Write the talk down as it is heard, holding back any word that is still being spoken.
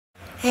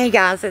Hey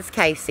guys, it's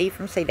Casey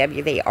from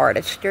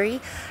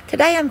CWV-Artistry.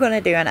 Today I'm going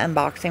to do an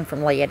unboxing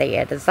from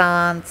Lia-Dia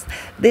Designs.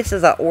 This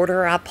is an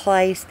order I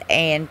placed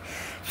and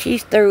she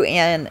threw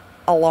in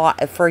a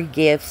lot of free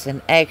gifts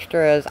and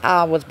extras.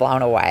 I was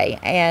blown away.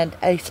 And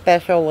a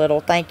special little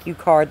thank you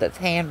card that's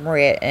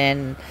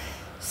handwritten.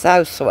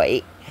 So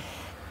sweet.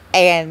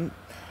 And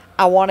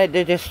I wanted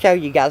to just show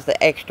you guys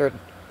the extra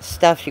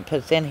stuff she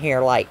puts in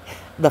here, like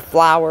the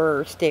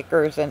flower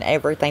stickers and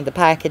everything. The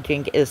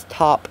packaging is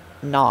top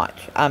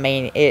notch. I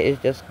mean, it is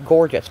just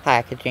gorgeous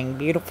packaging,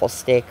 beautiful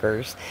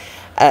stickers.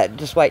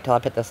 Just wait till I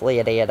put this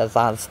Lia-Dia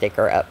Designs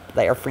sticker up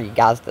there for you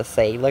guys to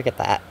see. Look at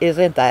that.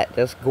 Isn't that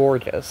just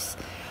gorgeous?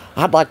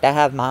 I'd like to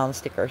have my own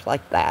stickers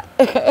like that.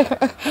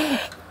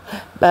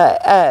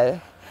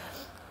 But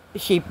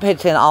she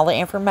puts in all the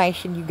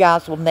information you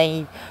guys will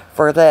need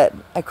for the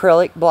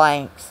acrylic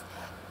blanks,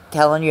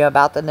 telling you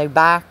about the new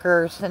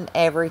backers and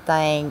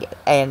everything,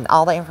 and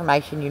all the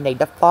information you need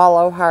to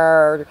follow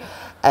her,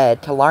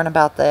 to learn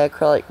about the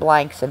acrylic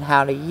blanks and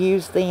how to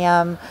use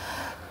them.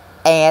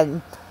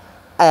 And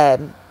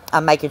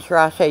I'm making sure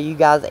I show you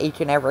guys each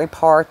and every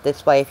part.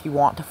 This way, if you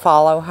want to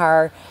follow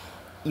her,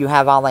 you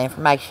have all the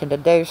information to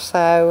do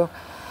so.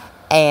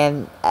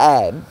 And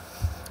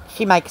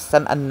she makes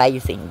some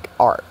amazing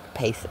art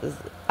pieces.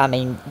 I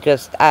mean,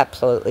 just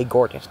absolutely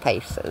gorgeous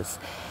pieces.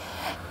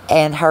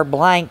 And her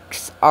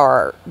blanks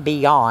are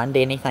beyond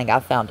anything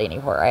I've found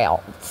anywhere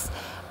else.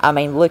 I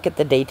mean, look at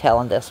the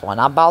detail in this one.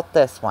 I bought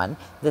this one.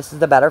 This is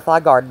the Butterfly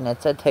Garden.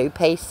 It's a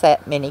 2-piece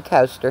set, mini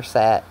coaster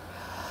set.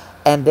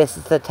 And this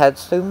is the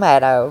Toadstool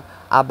Meadow.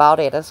 I bought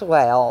it as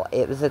well.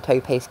 It was a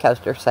 2-piece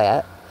coaster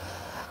set.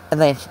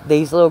 And then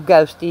these little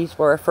ghosties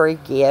were a free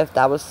gift.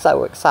 I was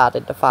so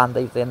excited to find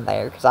these in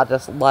there because I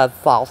just love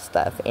fall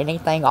stuff.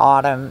 Anything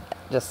autumn,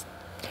 just,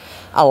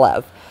 I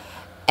love.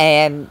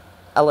 And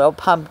a little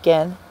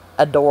pumpkin,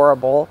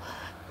 adorable.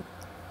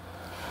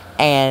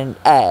 And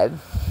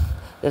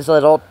there's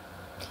little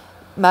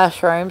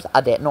mushrooms.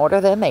 I didn't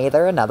order them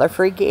either. Another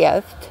free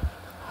gift.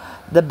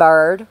 The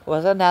bird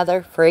was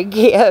another free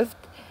gift.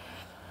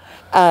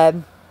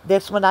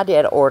 This one I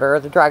did order,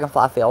 the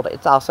dragonfly field.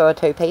 It's also a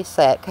 2-piece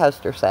set,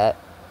 coaster set.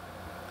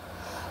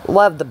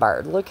 Love the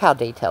bird. Look how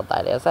detailed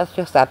that is. That's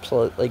just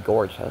absolutely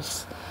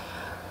gorgeous.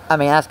 I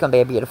mean, that's going to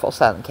be a beautiful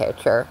sun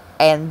catcher.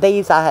 And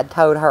these I had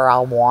told her I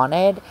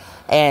wanted.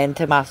 And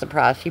to my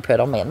surprise, she put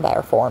them in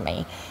there for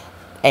me.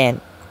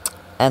 And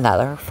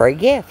another free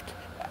gift.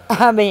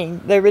 I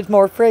mean, there was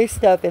more free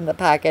stuff in the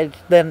package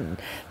than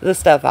the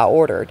stuff I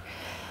ordered.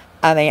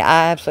 I mean,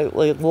 I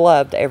absolutely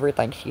loved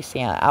everything she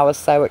sent. I was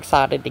so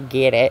excited to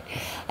get it.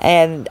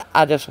 And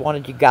I just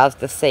wanted you guys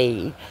to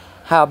see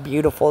how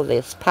beautiful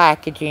this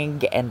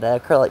packaging and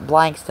the acrylic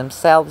blanks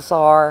themselves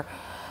are.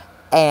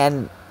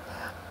 And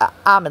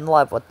I'm in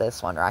love with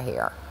this one right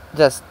here.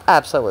 Just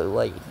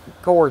absolutely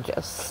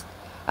gorgeous.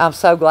 I'm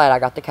so glad I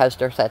got the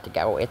coaster set to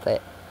go with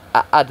it.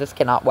 I just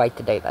cannot wait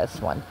to do this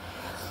one.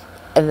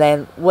 And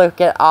then look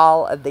at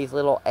all of these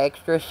little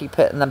extras she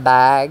put in the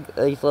bag.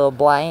 These little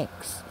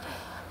blanks.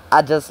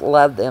 I just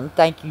love them.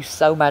 Thank you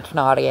so much,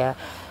 Nadia,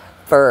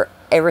 for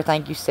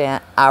everything you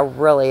sent. I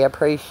really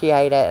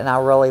appreciate it. And I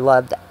really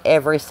loved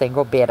every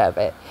single bit of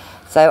it.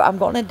 So I'm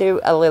going to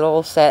do a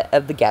little set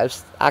of the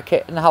ghosts. I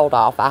couldn't hold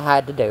off. I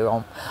had to do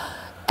them.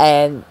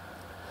 And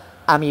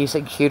I'm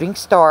using Shooting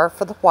Star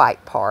for the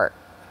white part.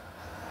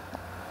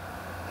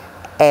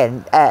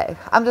 And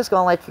I'm just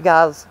going to let you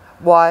guys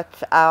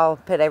watch. I'll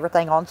put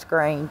everything on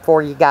screen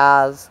for you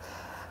guys.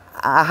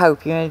 I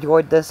hope you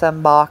enjoyed this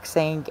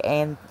unboxing.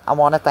 And I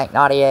want to thank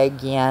Nadia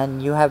again.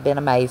 You have been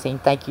amazing.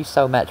 Thank you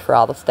so much for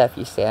all the stuff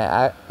you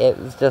sent. It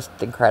was just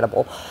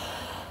incredible.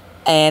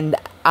 And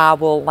I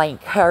will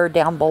link her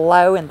down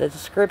below in the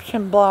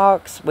description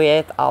box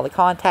with all the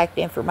contact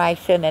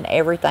information and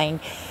everything.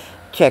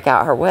 Check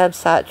out her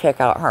website. Check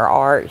out her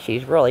art.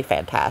 She's really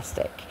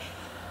fantastic.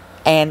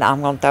 And I'm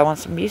going to throw on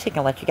some music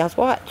and let you guys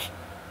watch.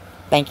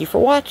 Thank you for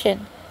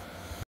watching.